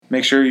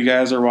make sure you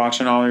guys are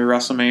watching all your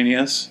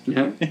Wrestlemanias.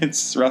 Yep.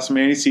 It's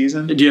Wrestlemania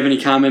season. Do you have any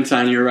comments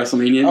on your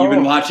Wrestlemania? Oh, you've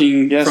been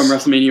watching yes. from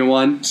WrestleMania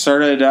 1?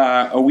 Started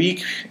a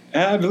week,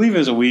 I believe it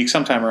was a week,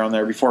 sometime around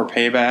there, before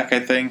Payback, I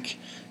think.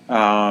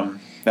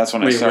 That's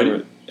when I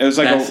started. It was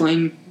like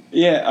Fastlane?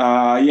 Yeah.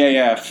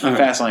 Right.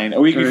 Fastlane. A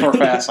week before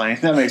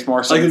Fastlane. That makes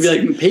more sense. I was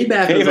going to be like,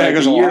 Payback was like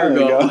a year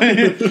ago.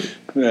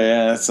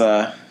 Yeah,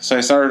 so I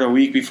started a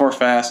week before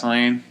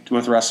Fastlane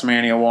with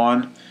WrestleMania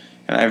 1.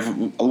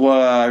 And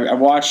I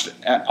watched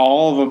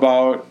all of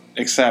about,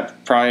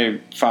 except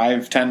probably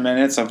 5-10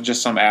 minutes of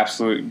just some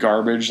absolute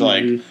garbage.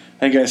 Like, I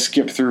think I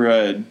skipped through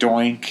a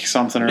doink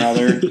something or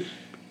other.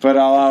 But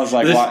I was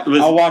like,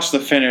 I'll watch the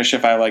finish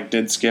if I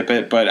did skip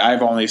it. But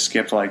I've only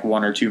skipped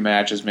 1 or 2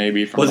 matches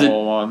maybe from the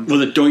whole one.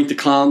 Was it Doink the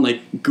Clown,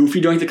 goofy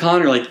Doink the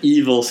Clown, or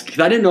evil? Because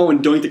I didn't know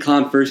when Doink the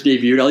Clown first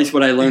debuted. At least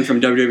what I learned from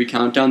WWE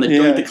Countdown, that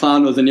Doink the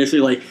Clown was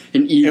initially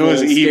an evil. It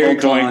was evil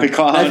Doink the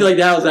Clown. I feel like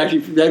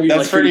that'd be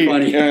pretty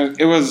funny.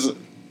 It was.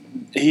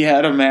 He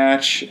had a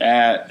match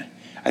at.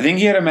 I think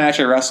he had a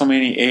match at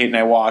WrestleMania 8, and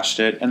I watched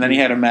it, and then he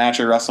had a match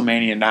at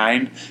WrestleMania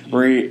 9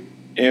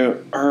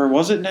 or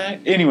was it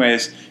 9?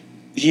 Anyways.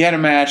 He had a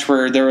match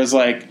where there was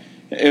it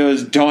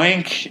was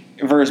Doink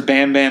versus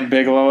Bam Bam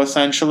Bigelow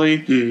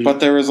essentially,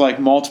 but there was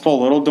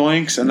multiple little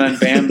Doinks, and then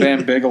Bam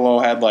Bam Bigelow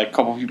had a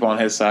couple people on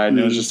his side, and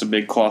it was just a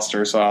big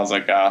cluster. So I was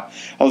like, I'll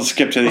just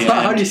skip to the end.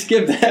 How do you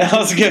skip that?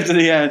 I'll skip to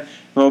the end.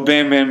 Well,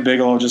 Bam Bam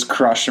Bigelow just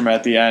crushed him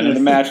at the end, and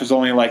the match was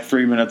only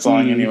 3 minutes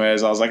long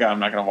anyways. I was like, I'm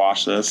not going to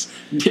watch this.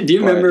 Do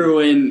you remember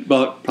when,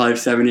 about probably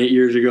 7-8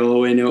 years ago,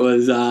 when it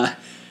was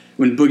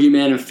when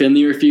Boogeyman and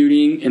Finley were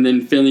feuding, and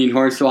then Finley and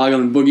Hornswoggle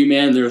and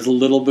Boogeyman, there was a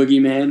little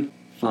Boogeyman.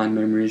 Fond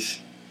memories.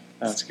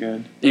 That's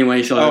good.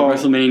 Anyway, so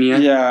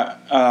WrestleMania.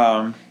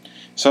 Yeah.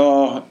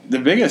 So the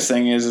biggest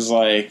thing is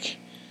I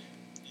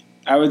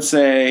would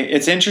say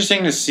it's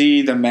interesting to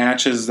see the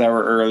matches that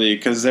were early,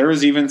 because there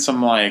was even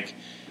some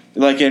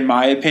in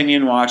my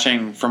opinion,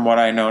 watching from what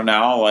I know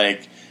now,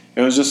 it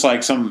was just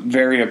some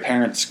very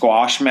apparent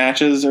squash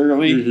matches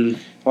early.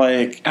 Mm-hmm.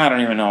 I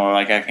don't even know,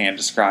 I can't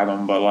describe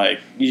them, but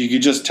you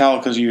could just tell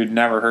because you had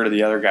never heard of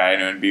the other guy,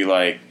 and it would be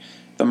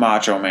the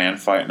Macho Man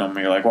fighting him.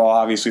 You're like, well,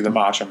 obviously the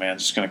Macho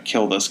Man's just going to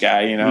kill this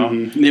guy, you know?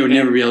 Mm-hmm. They would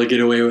never be able to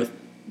get away with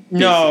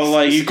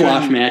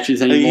squash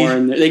matches anymore.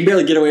 And they can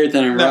barely get away with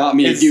that in Raw. I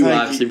mean, they do,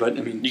 obviously, but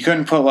I mean. You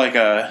couldn't put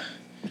I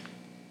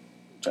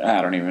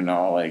don't even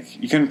know.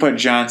 You couldn't put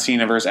John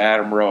Cena versus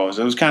Adam Rose.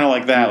 It was kind of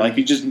like that. Mm-hmm.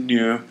 You just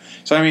knew.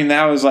 So, I mean,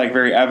 that was,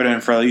 very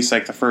evident for at least,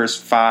 the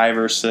first 5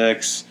 or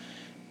 6.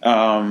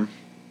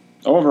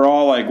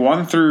 Overall,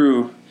 1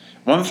 through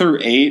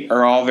 8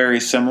 are all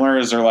very similar,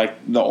 as they're,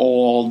 the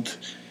old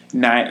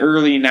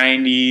early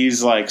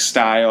 90s,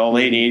 style,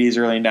 late 80s,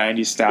 early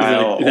 90s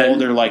style,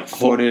 older,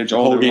 footage,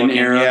 older Hogan looking.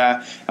 era.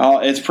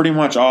 Yeah. It's pretty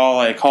much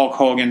all, Hulk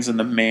Hogan's in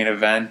the main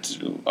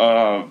event,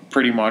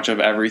 pretty much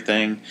of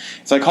everything.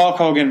 It's Hulk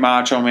Hogan,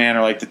 Macho Man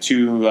are, the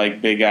 2,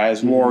 big guys.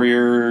 Mm-hmm.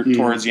 Warrior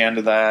towards the end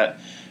of that.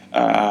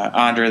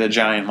 Andre the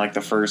Giant,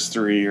 the first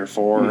 3 or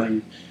 4.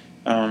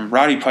 Mm-hmm.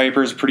 Roddy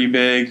Piper's pretty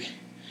big.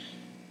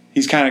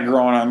 He's kind of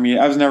growing on me.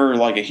 I was never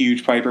a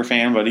huge Piper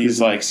fan, but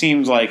he's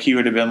seems like he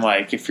would have been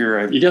if you're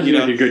a he does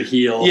look like a good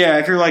heel. Yeah,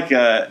 if you're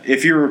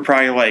if you were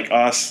probably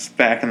us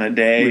back in the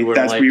day, we would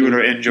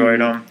have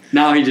enjoyed him.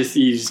 Now I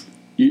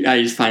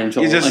just find him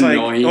so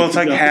annoying. It's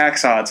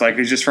Hacksaw. It's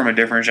he's just from a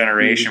different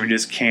generation. Mm-hmm. We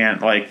just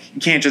can't you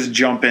can't just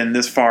jump in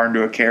this far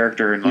into a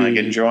character and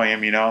enjoy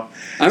him. You know,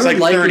 it's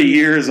 30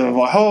 years of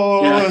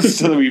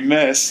so that we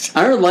missed.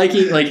 I remember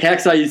liking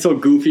Hacksaw. He's so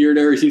goofy or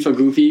whatever. He seems so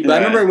goofy. But I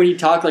remember when he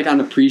talked on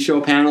the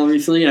pre-show panel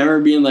recently, and I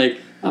remember being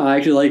I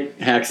actually like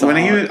Hacksaw. When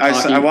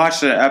I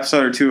watched an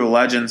episode or 2 of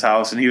Legends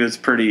House, and he was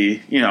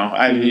pretty.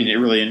 I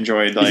really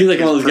enjoyed. He seems like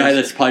one of those guys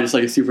that's probably just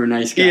a super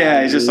nice guy.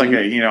 Yeah, he's just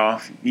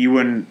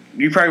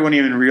you probably wouldn't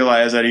even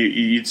realize that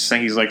you'd just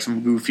think he's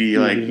some goofy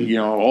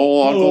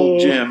old Uncle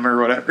Jim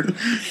or whatever.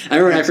 I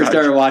remember when I first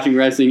started watching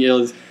wrestling,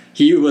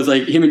 he was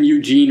him and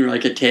Eugene were a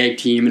tag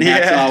team, and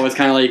Hacksaw was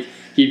kind of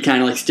he'd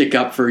kind of stick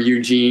up for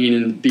Eugene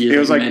and be. It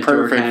was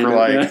mentor, perfect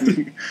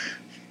for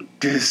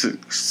just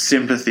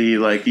sympathy,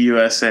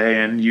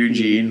 USA and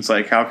Eugene's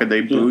how could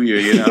they boo you?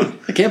 You know,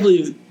 I can't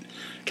believe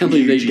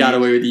they got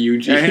away with the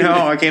Eugene. I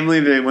know, I can't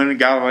believe they went and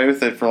got away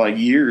with it for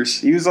years.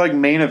 He was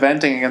main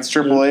eventing against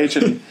Triple H,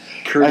 and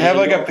I have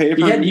a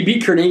paper. He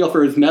beat Kurt Angle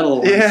for his medal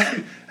once. Yeah,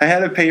 I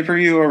had a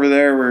pay-per-view over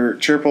there where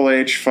Triple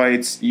H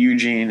fights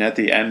Eugene at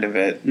the end of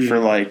it for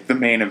the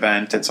main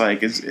event. It's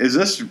is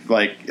this is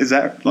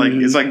that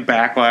it's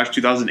Backlash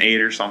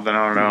 2008 or something.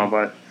 I don't know,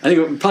 but I think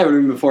it probably would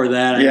have been before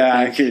that.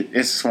 Yeah,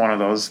 it's one of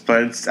those.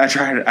 But this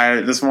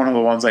is one of the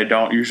ones I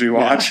don't usually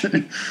watch. I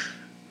think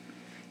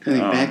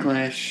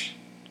Backlash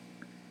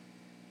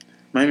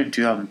might have been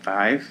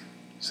 2005,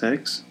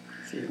 6.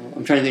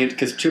 I'm trying to think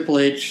because Triple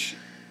H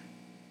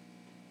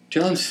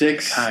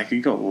 2006. I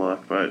could go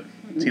look, but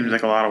it seems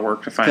like a lot of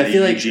work to find a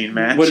Eugene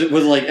match. Was it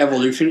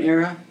Evolution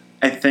era?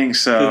 I think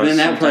so. Then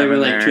that probably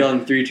was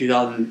 2003,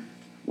 2000.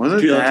 Was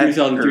it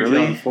 2003,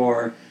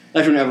 2004.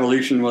 That's when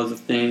Evolution was a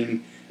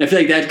thing. I feel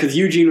like that because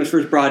Eugene was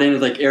first brought in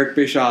as like Eric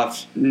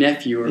Bischoff's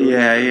nephew. Or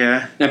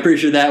yeah. And I'm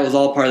pretty sure that was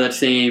all part of that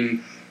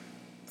same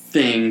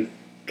thing.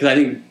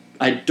 Because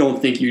I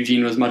don't think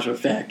Eugene was much of a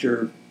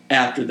factor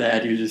after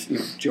that. He was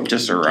just joking.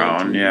 Just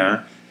around,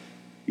 yeah.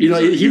 He's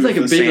like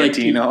a big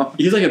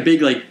he's like a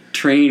big like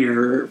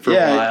trainer for a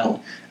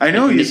while. I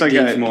know he's like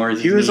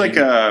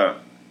a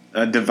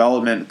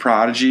development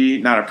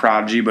prodigy, not a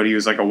prodigy, but he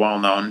was like a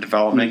well-known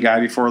development guy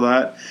before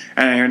that.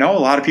 And I know a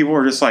lot of people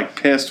were just like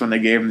pissed when they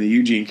gave him the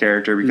Eugene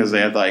character because they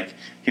had like,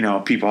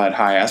 people had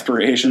high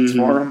aspirations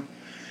for him.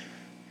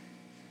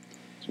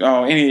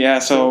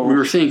 So we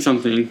were saying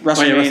something.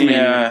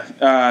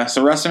 WrestleMania.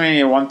 So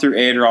WrestleMania 1 through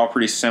 8 are all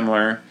pretty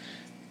similar.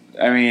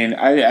 I mean,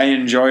 I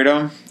enjoyed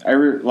them.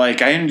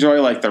 I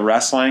enjoy like the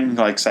wrestling,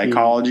 like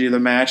psychology of the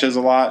matches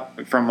a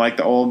lot from like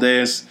the old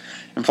days.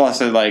 And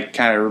plus, it like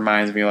kind of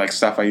reminds me of like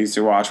stuff I used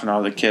to watch when I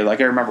was a kid. Like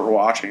I remember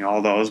watching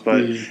all those,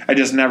 but I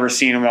just never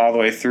seen them all the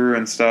way through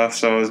and stuff.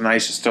 So it was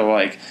nice just to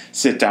like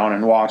sit down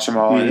and watch them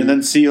all, and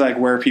then see like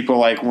where people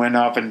like went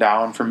up and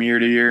down from year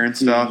to year and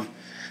stuff.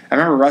 I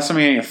remember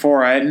WrestleMania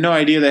 4. I had no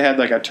idea they had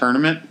like a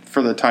tournament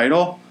for the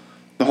title.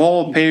 The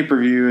whole pay per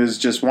view is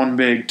just one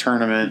big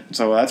tournament,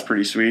 so that's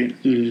pretty sweet.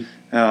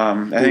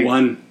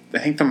 I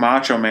think the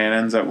Macho Man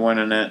ends up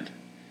winning it.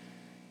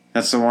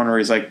 That's the one where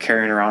he's like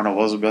carrying around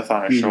Elizabeth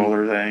on his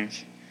shoulder thing.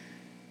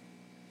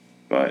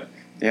 But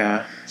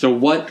yeah. So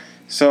what?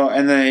 So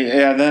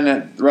then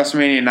at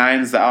WrestleMania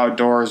 9's the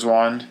outdoors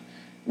one,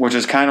 which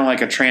is kind of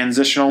like a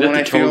transitional one.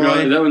 I feel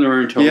like. Is that when they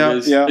were in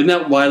togas? Yeah. Isn't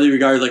that widely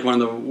regarded as like one of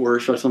the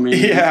worst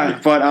WrestleManias? Yeah,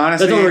 but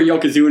honestly, that's where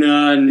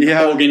Yokozuna and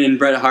Hogan and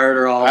Bret Hart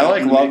are all.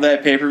 I love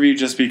that pay per view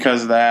just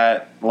because of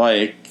that.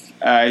 Like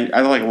I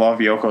love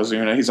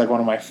Yokozuna. He's like one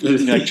of my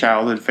like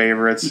childhood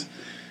favorites.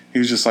 He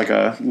was just like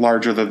a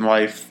larger than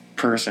life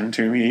person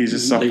to me. He's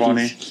just so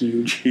funny.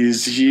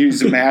 He's huge.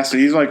 He's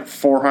massive. He's like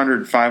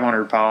 400,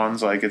 500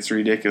 pounds. Like it's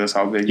ridiculous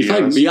how big he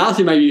is. He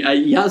honestly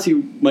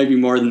might be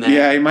more than that.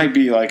 Yeah, he might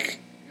be like.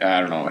 I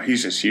don't know.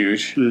 He's just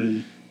huge.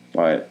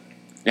 But,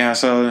 yeah,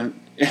 so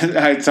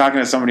I was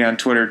talking to somebody on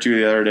Twitter, too,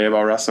 the other day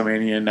about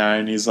WrestleMania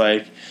 9. He's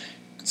like,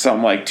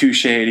 something like,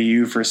 touche to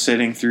you for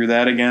sitting through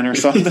that again or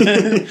something.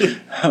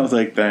 I was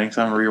like, thanks.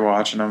 I'm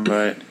rewatching them,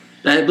 but...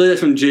 I believe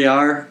that's when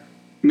JR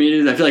made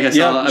it. I feel like I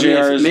saw...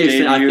 JR's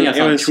debut. I think I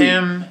saw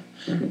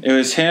It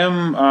was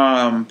him,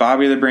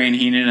 Bobby the Brain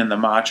Heenan, and the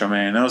Macho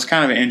Man. It was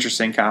kind of an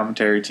interesting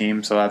commentary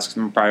team, so that's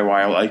probably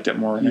why I liked it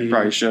more than I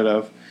probably should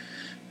have.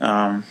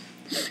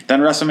 Then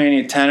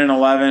WrestleMania 10 and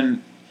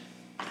 11,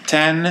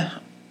 10,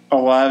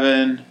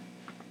 11,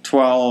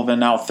 12, and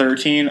now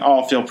 13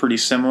 all feel pretty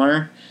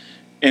similar.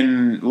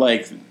 In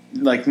like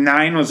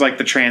 9 was like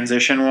the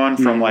transition one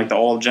from like the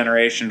old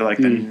generation to like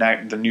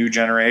the new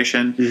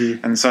generation,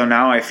 and so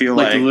now I feel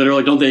like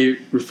literally don't they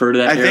refer to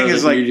that? I think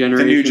it's like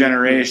the new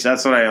generation.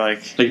 That's what I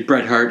like. Like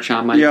Bret Hart,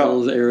 Shawn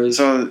Michaels eras.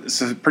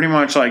 So pretty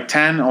much like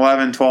 10,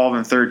 11, 12,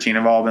 and 13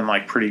 have all been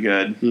like pretty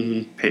good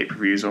pay per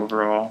views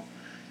overall.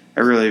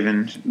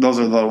 Those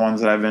are the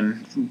ones that I've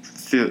been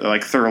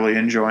thoroughly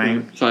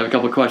enjoying. So I have a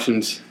couple of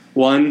questions.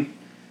 One,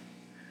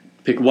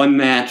 pick one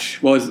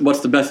match.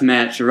 What's the best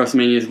match of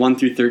WrestleManias 1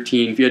 through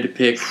 13? If you had to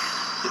pick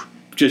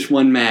just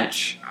one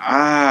match.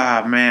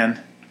 Ah, man.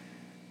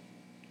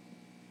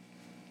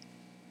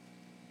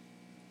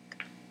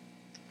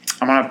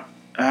 I'm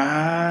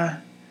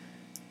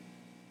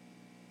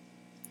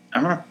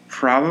gonna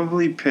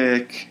probably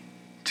pick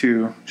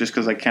 2 just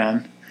because I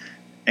can.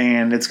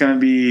 And it's going to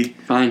be...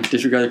 Fine,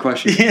 disregard the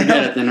question.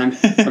 Forget it, then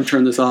I'm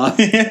turning this off.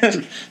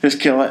 Just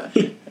kill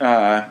it.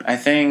 I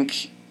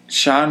think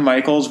Shawn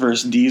Michaels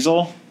versus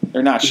Diesel.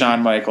 Or not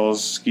Shawn Michaels,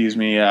 excuse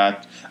me.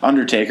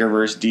 Undertaker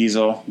versus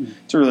Diesel.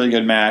 It's a really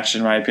good match,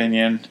 in my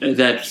opinion.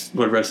 That's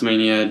what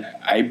WrestleMania...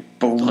 I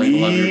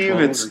believe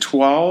it's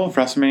 12.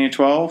 WrestleMania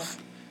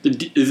 12.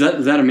 Is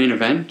that a main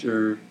event?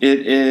 Or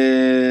it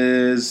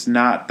is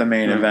not the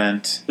main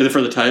event. Is it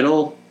for the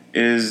title?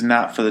 It is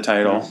not for the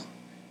title.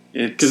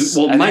 Because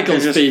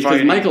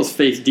Michaels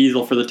faced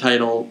Diesel for the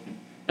title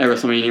at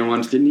WrestleMania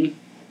once, didn't he?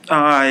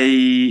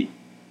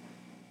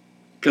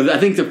 Because I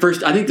think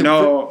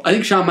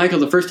Shawn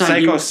Michaels the first time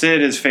Psycho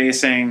Sid is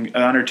facing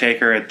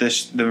Undertaker at the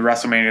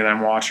WrestleMania that I'm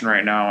watching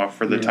right now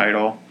for the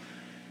title.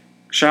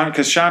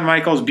 Because Shawn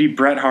Michaels beat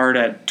Bret Hart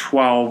at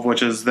 12,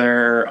 which is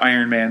their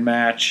Iron Man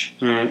match.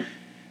 Right.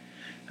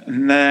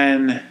 And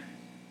then...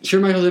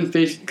 Shawn Michaels didn't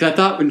face... Because I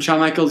thought when Shawn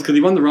Michaels... Because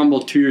he won the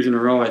Rumble 2 years in a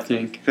row, I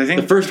think.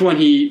 The first one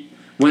he...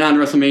 went on to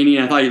WrestleMania,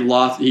 and I thought he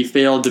lost. He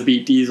failed to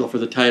beat Diesel for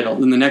the title.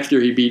 Then the next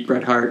year, he beat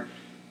Bret Hart.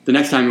 The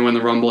next time he won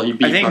the Rumble, he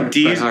beat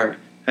Bret Hart.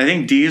 I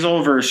think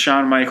Diesel versus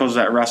Shawn Michaels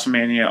at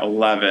WrestleMania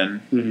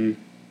 11,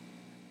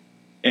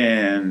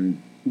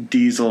 and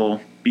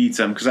Diesel beats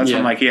him because that's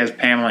when he has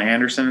Pamela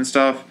Anderson and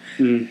stuff.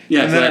 Yeah, and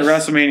then at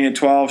WrestleMania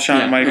 12,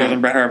 Shawn Michaels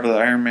and Bret Hart for the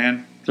Iron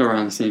Man. So we're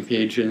on the same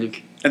page, I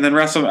think. And then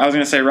I was going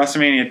to say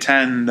WrestleMania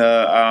 10,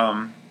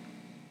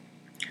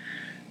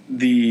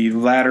 the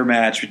ladder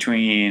match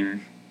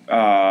between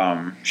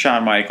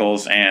Shawn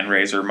Michaels and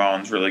Razor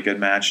Ramon's really good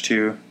match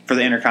too for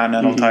the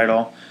Intercontinental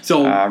title.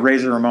 So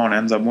Razor Ramon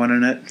ends up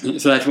winning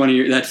it. So that's one of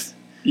your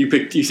you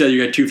picked. You said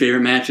you got two favorite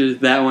matches.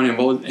 That one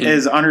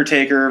is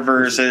Undertaker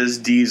versus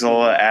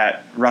Diesel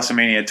at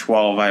WrestleMania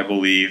 12, I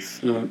believe.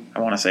 I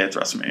want to say it's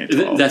WrestleMania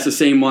 12. That's the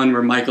same one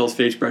where Michaels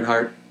faced Bret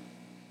Hart.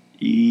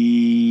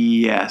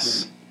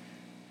 Yes.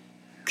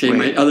 Okay,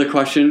 my other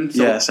question.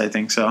 So yes, I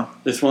think so.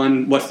 This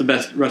one, what's the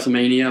best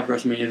WrestleMania of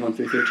WrestleMania 1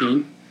 through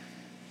 13?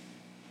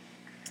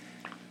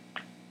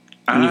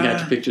 And you had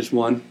to pick just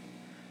one.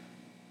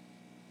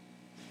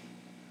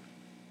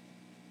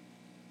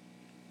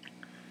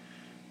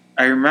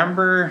 I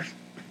remember,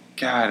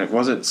 God,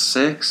 was it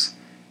 6?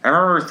 I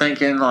remember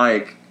thinking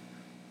like,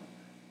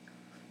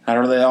 I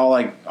don't know, they all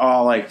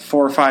like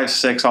 4, 5,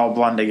 6 all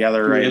blend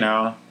together right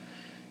now.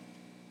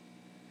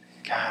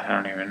 God,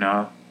 I don't even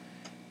know.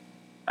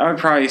 I would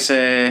probably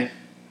say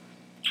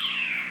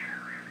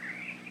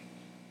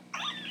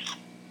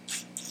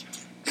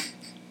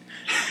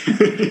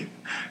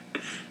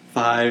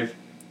 5,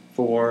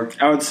 4.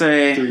 I would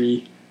say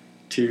 3,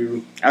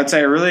 2. I would say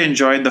I really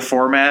enjoyed the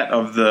format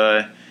of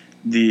the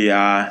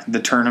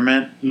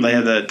tournament. Mm-hmm. They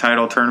had the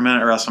title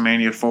tournament at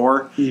WrestleMania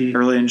 4. Mm-hmm. I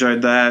really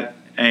enjoyed that,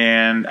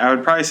 and I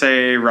would probably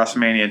say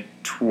WrestleMania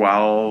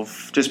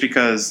 12, just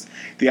because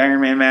the Iron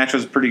Man match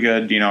was pretty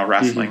good.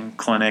 Wrestling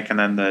clinic, and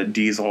then the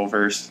Diesel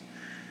versus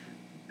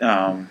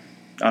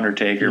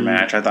Undertaker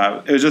match. I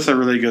thought it was just a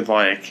really good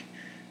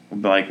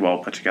well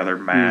put together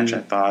match. I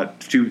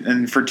thought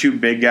for two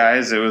big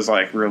guys, it was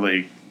like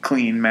really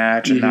clean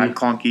match and not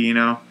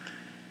clunky.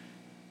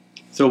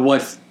 So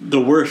what's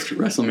the worst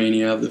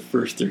WrestleMania of the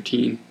first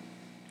 13?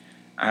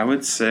 I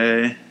would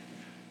say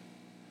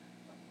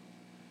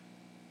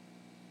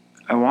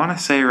I want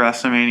to say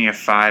WrestleMania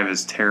 5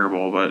 is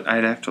terrible, but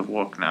I'd have to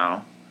look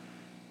now.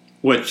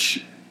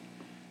 Which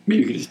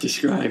maybe you could just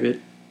describe it.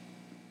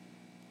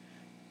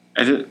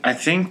 I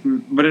think,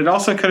 but it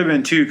also could have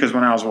been too, because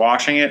when I was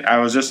watching it, I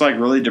was just like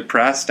really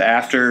depressed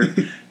after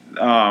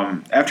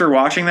after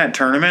watching that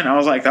tournament. I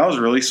was like, that was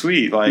really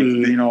sweet. Like,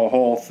 a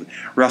whole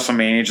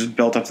WrestleMania just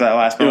built up to that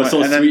last moment. It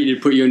was so sweet,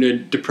 it put you into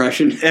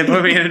depression. It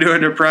put me into a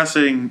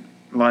depressing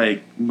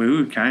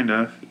mood, kind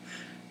of.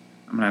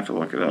 I'm gonna have to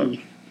look it up.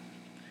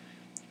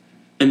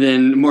 And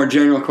then, more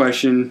general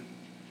question: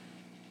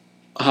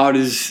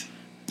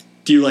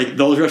 do you like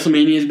those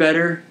WrestleManias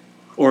better,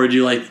 or do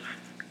you like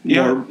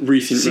more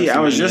recent? See, I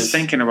was just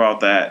thinking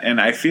about that,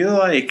 and I feel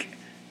like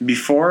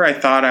before I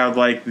thought I would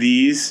like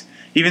these,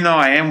 even though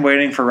I am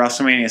waiting for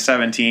WrestleMania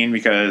 17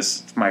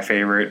 because it's my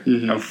favorite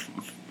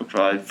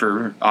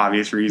for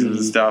obvious reasons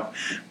and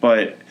stuff.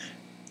 But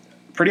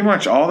pretty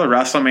much all the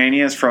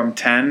WrestleManias from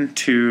 10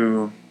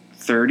 to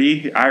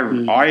 30,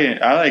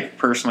 I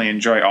personally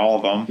enjoy all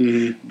of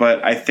them.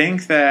 But I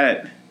think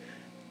that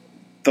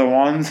the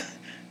ones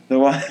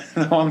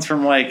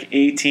from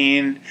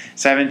 18,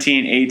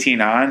 17,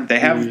 18 on, they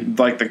have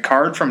the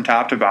card from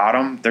top to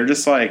bottom. They're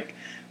just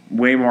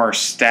way more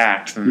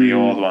stacked than the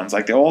old ones.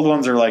 The old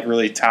ones are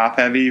really top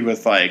heavy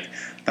with the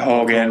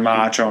Hogan,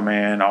 Macho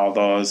Man, all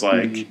those.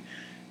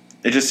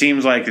 It just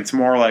seems like it's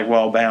more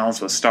well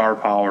balanced with star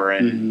power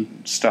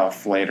and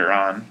stuff later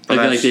on.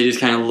 But they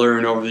just kind of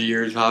learn over the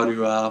years how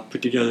to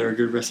put together a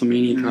good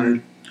WrestleMania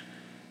card.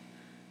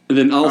 And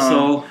then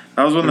also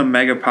that was when the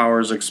Mega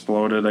Powers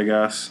exploded, I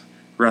guess.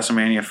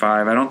 WrestleMania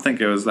 5. I don't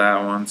think it was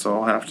that one, so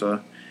I'll have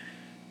to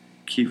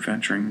keep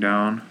venturing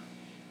down.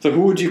 So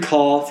who would you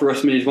call for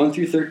WrestleManias 1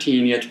 through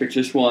 13? You have to pick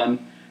just one.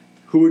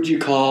 Who would you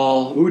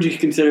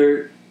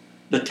consider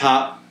the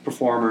top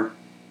performer?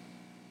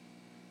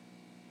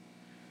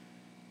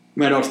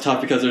 I know it's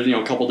tough because there's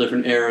a couple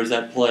different eras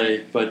at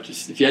play, but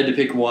just if you had to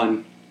pick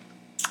one,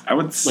 I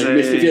would say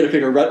if you had to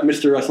pick a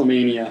Mr.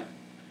 WrestleMania,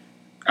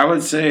 I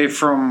would say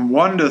from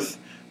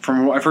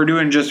if we're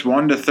doing just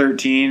 1 to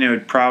 13, it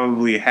would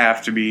probably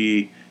have to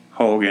be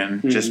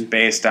Hogan, just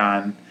based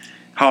on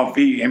how for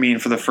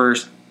the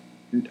first.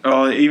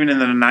 Even in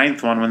the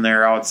 9th one, when they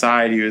were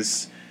outside, he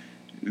was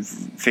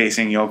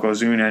facing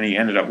Yokozuna, and he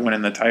ended up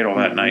winning the title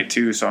that night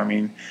too. So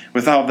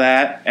without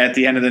that, at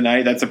the end of the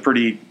night, that's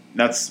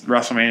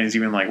WrestleMania is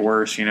even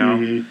worse,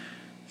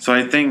 So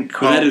I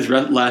think was that his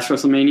last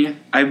WrestleMania?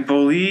 I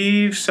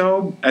believe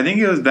so. I think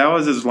that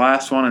was his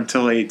last one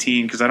until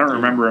 18, because I don't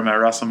remember him at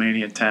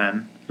WrestleMania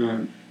 10.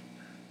 I'm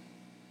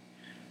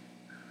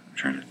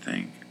trying to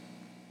think.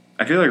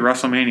 I feel like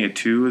WrestleMania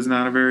 2 is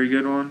not a very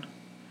good one.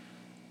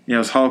 Yeah, it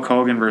was Hulk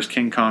Hogan versus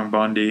King Kong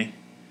Bundy.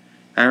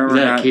 I remember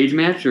was that a cage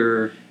match,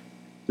 or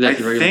was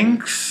that I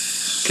think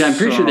so. I'm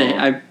pretty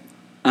sure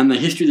on the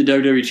History of the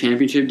WWE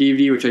Championship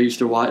DVD, which I used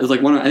to watch. It was I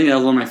think that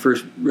was one of my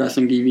first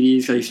wrestling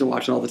DVDs. I used to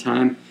watch it all the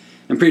time.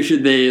 I'm pretty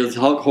sure it was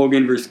Hulk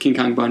Hogan versus King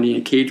Kong Bundy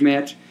in a cage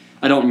match.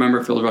 I don't remember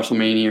if it was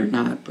WrestleMania or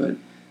not, but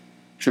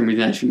for some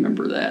reason I should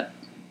remember that.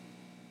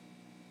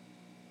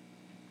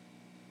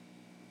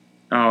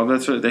 Oh,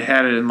 that's what they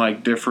had it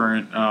in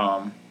different.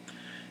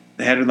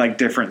 They had it in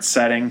different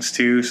settings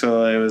too,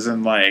 so it was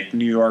in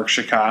New York,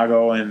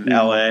 Chicago, and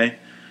L.A.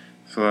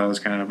 So that was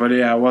kind of, but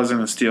yeah, it was in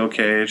a steel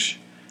cage.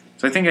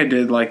 So I think I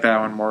did like that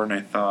one more than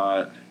I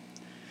thought.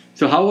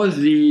 So how was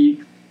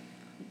because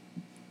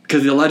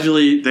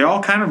allegedly... They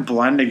all kind of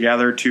blend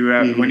together, too,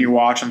 when you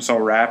watch them so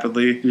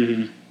rapidly.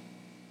 Mm-hmm.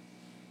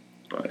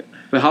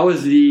 But how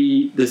was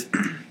the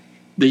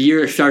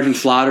year Sergeant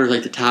Slaughter was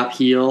like the top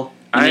heel?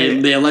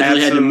 And they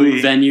allegedly had to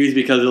move venues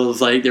because it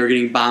was like they were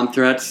getting bomb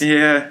threats.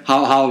 Yeah.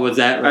 How was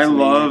that? I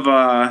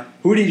love...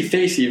 who did he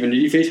face even? Did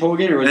he face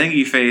Hogan? I think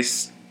he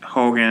faced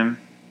Hogan.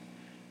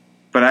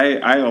 But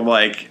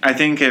I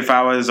think if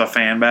I was a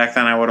fan back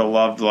then, I would have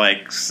loved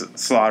like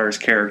Slaughter's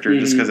character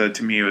just because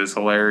to me it was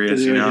hilarious.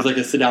 He was like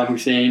a Saddam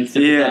Hussein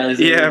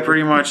sympathizer. Yeah,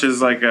 pretty much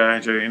is like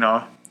a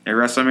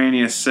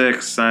WrestleMania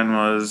 6 then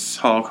was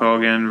Hulk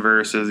Hogan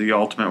versus the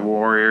Ultimate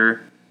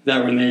Warrior.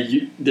 That when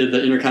they did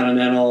the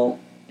Intercontinental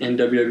and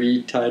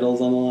WWE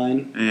titles on the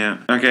line. Yeah.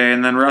 Okay,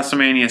 and then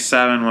WrestleMania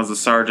 7 was the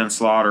Sergeant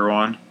Slaughter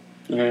one.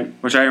 Right.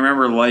 Which I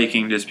remember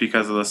liking just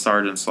because of the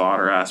Sergeant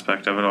Slaughter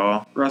aspect of it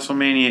all.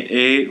 WrestleMania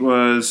 8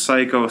 was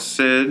Psycho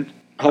Sid.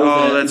 That's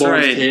Lawrence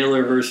right.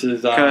 Taylor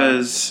versus...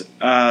 Because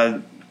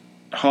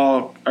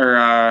Hulk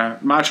or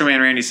Macho Man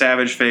Randy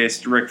Savage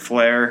faced Ric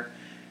Flair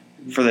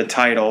for the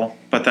title,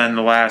 but then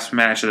the last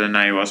match of the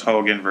night was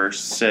Hogan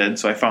versus Sid,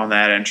 so I found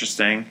that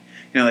interesting.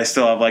 They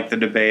still have like the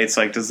debates,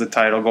 like does the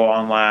title go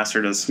on last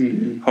or does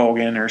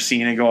Hogan or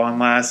Cena go on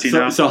last?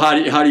 So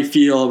how do you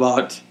feel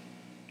about?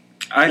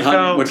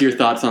 What's your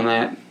thoughts on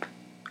that?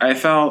 I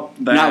felt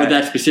that not with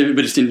that specific,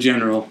 but just in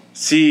general.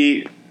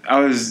 See,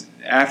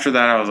 after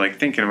that I was like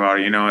thinking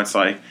about it. It's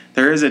like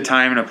there is a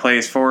time and a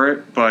place for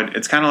it, but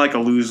it's kind of like a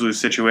lose-lose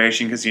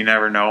situation because you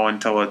never know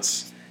until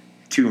it's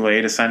too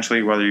late.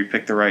 Essentially, whether you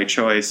pick the right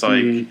choice,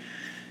 Like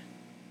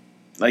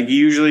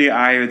usually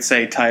I would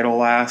say title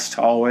last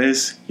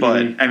always,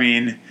 but I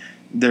mean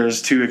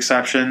there's two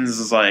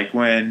exceptions, like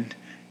when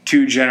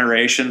two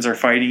generations are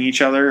fighting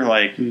each other,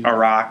 like a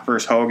Rock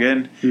versus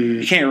Hogan.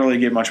 You can't really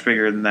get much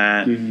bigger than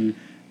that.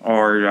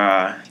 Or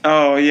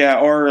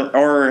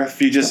or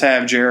if you just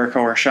have Jericho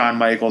or Shawn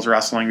Michaels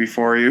wrestling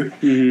before you.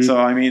 So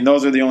I mean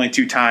those are the only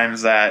two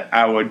times that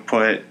I would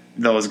put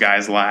those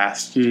guys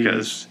last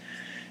because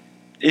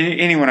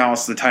anyone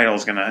else the title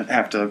is going to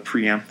have to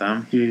preempt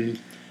them.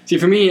 See,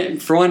 for me,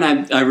 for one,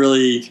 I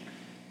really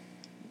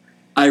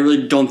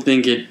don't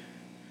think it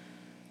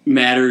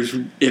matters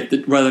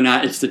whether or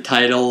not it's the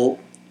title.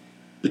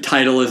 The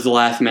title is the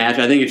last match.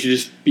 I think it should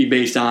just be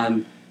based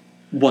on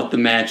what the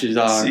matches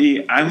are.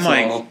 See, I'm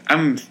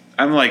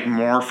like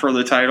more for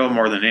the title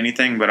more than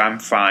anything, but I'm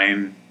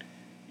fine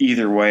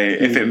either way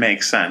if it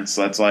makes sense.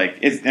 That's like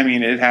it. I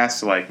mean, it has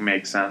to like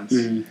make sense.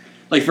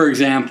 Like for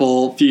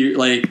example,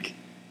 it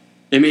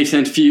made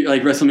sense.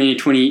 Like WrestleMania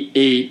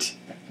 28.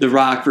 The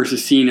Rock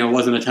versus Cena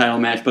wasn't a title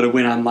match, but it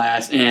went on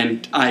last,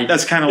 and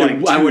that's kind of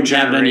like I wouldn't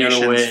have it any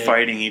other way.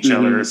 Fighting each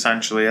other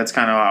essentially. That's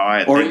kind of how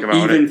I think about it.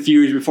 Or even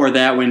feuds before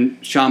that,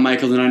 when Shawn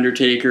Michaels and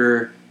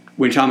Undertaker,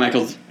 when Shawn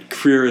Michaels'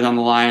 career was on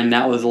the line,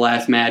 that was the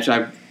last match.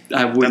 I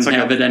wouldn't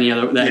have it any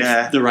other.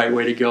 That's the right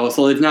way to go.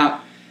 So it's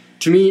not.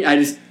 To me, I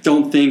just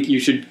don't think you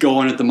should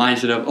go in with the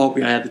mindset of we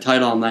gotta have the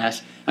title on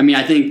last. I mean,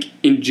 I think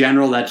in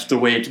general that's the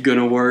way it's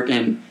gonna work,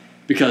 and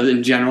because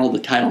in general the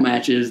title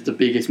match is the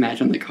biggest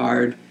match on the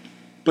card.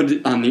 But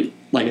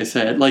like I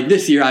said, like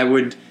this year, I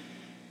would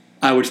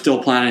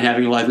still plan on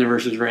having Lesnar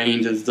versus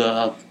Reigns as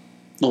the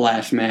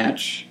last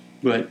match.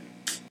 But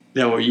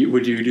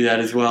would you do that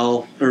as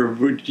well, or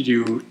would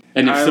you?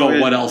 And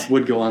if what else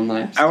would go on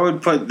last? I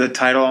would put the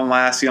title on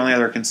last. The only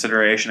other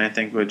consideration I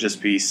think would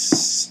just be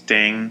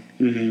Sting.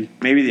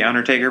 Maybe the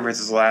Undertaker if it's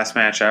his last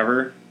match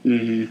ever.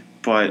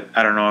 But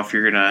I don't know if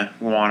you're gonna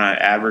want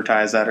to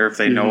advertise that or if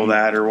they know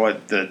that or what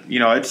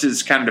it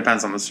just kind of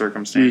depends on the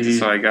circumstances.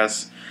 So I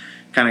guess.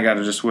 Kind of got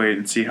to just wait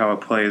and see how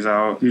it plays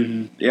out.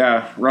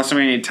 Yeah,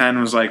 WrestleMania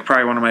 10 was like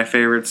probably one of my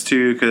favorites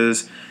too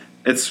because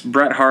it's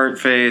Bret Hart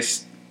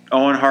faced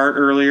Owen Hart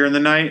earlier in the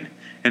night,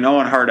 and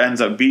Owen Hart ends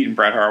up beating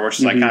Bret Hart, which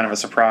is like kind of a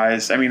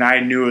surprise. I mean,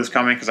 I knew it was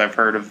coming because I've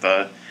heard of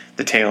the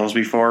tales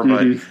before,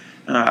 but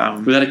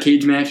was that a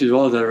cage match as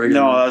well? Is that a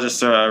regular? No, that was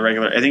just a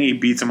regular. I think he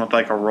beats him with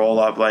like a roll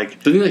up.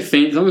 Like doesn't he like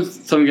faint?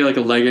 Someone get like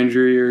a leg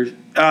injury or?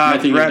 I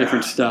think it's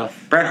different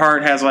stuff. Bret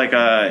Hart has like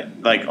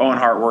Owen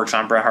Hart works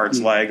on Bret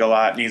Hart's leg a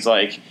lot, and he's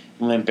like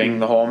limping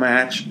the whole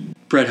match.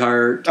 Bret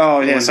Hart. Oh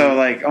yeah, so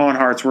like Owen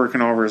Hart's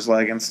working over his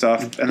leg and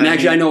stuff. And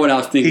actually, I know what I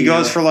was thinking. He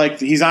goes for like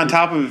he's on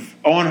top of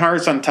Bret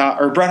Hart's on top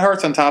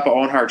of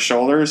Owen Hart's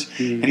shoulders,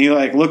 and he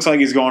like looks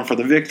like he's going for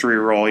the victory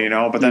roll,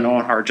 But then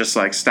Owen Hart just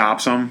like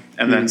stops him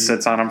and then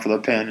sits on him for the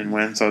pin and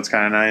wins. So it's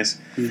kind of nice.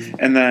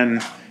 And then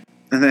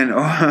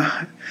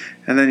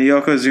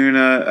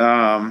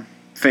Yokozuna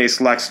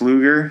faced Lex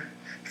Luger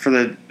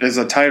as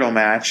a title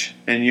match,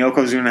 and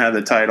Yokozuna had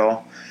the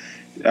title.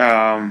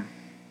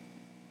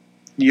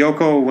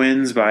 Yoko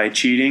wins by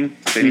cheating,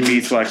 so he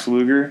beats Lex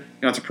Luger.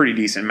 It's a pretty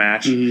decent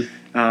match. And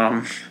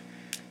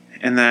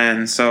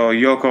then so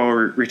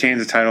Yoko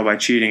retains the title by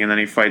cheating, and then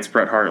he fights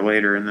Bret Hart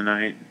later in the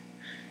night,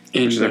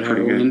 which is a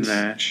pretty good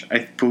match.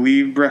 I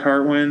believe Bret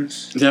Hart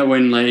wins. Is that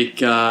when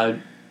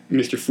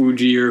Mr.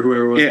 Fuji or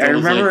whoever was? Yeah, I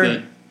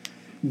remember.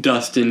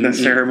 dust and the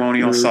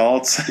ceremonial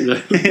salts.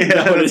 That's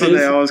what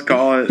they always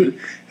call it.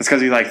 It's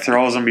because he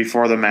throws them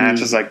before the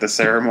match. It's like the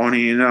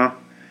ceremony, That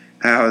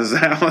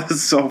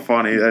was so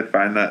funny. I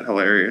find that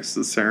hilarious.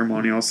 The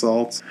ceremonial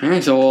salts. All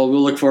right, so we'll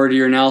look forward to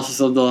your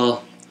analysis of the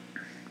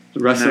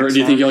wrestler. Do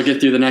you think you'll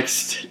get through the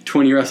next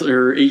 18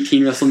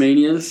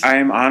 WrestleManias?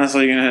 I'm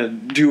honestly gonna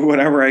do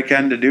whatever I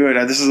can to do it.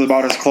 This is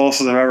about as close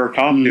as I've ever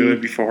come to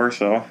it before.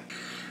 So, all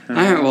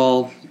right.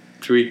 Well,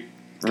 should we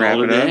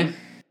call it a day?